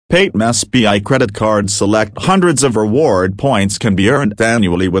Paytm SBI credit card select. Hundreds of reward points can be earned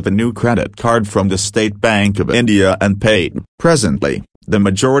annually with a new credit card from the State Bank of India and Paytm. Presently, the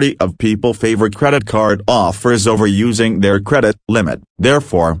majority of people favor credit card offers over using their credit limit.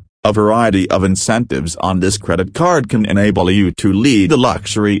 Therefore, a variety of incentives on this credit card can enable you to lead a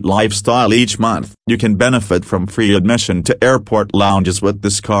luxury lifestyle each month. You can benefit from free admission to airport lounges with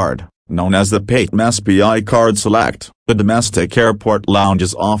this card, known as the Paytm SBI Card Select. The domestic airport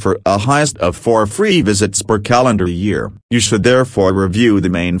lounges offer a highest of 4 free visits per calendar year. You should therefore review the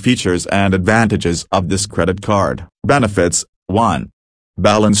main features and advantages of this credit card. Benefits: 1.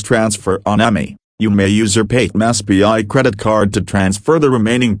 Balance transfer on EMI. You may use your Paytm SBI credit card to transfer the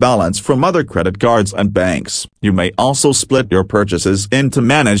remaining balance from other credit cards and banks. You may also split your purchases into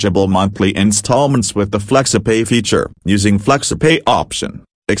manageable monthly installments with the FlexiPay feature. Using FlexiPay option,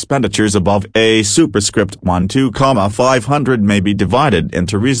 expenditures above a superscript 12,500 may be divided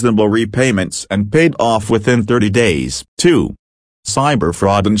into reasonable repayments and paid off within 30 days. 2. Cyber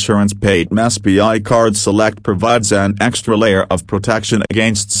fraud insurance. Paytm SBI Card Select provides an extra layer of protection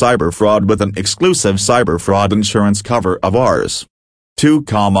against cyber fraud with an exclusive cyber fraud insurance cover of Rs.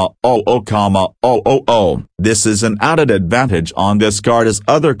 2,000,000. This is an added advantage on this card as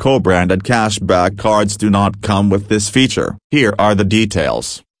other co-branded cashback cards do not come with this feature. Here are the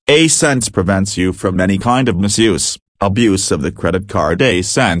details. A-Sense prevents you from any kind of misuse, abuse of the credit card.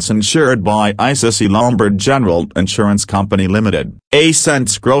 A-Sense insured by ICICI Lombard General Insurance Company Limited.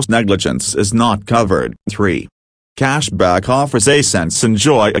 A-Sense gross negligence is not covered. 3. Cashback offers. A-Sense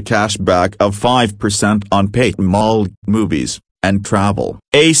enjoy a cashback of 5% on Paytm Mall, movies, and travel.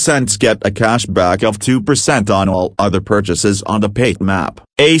 A-Sense get a cashback of 2% on all other purchases on the Paytm app.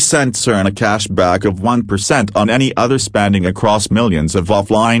 A-Sense earn a cashback of 1% on any other spending across millions of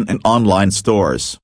offline and online stores.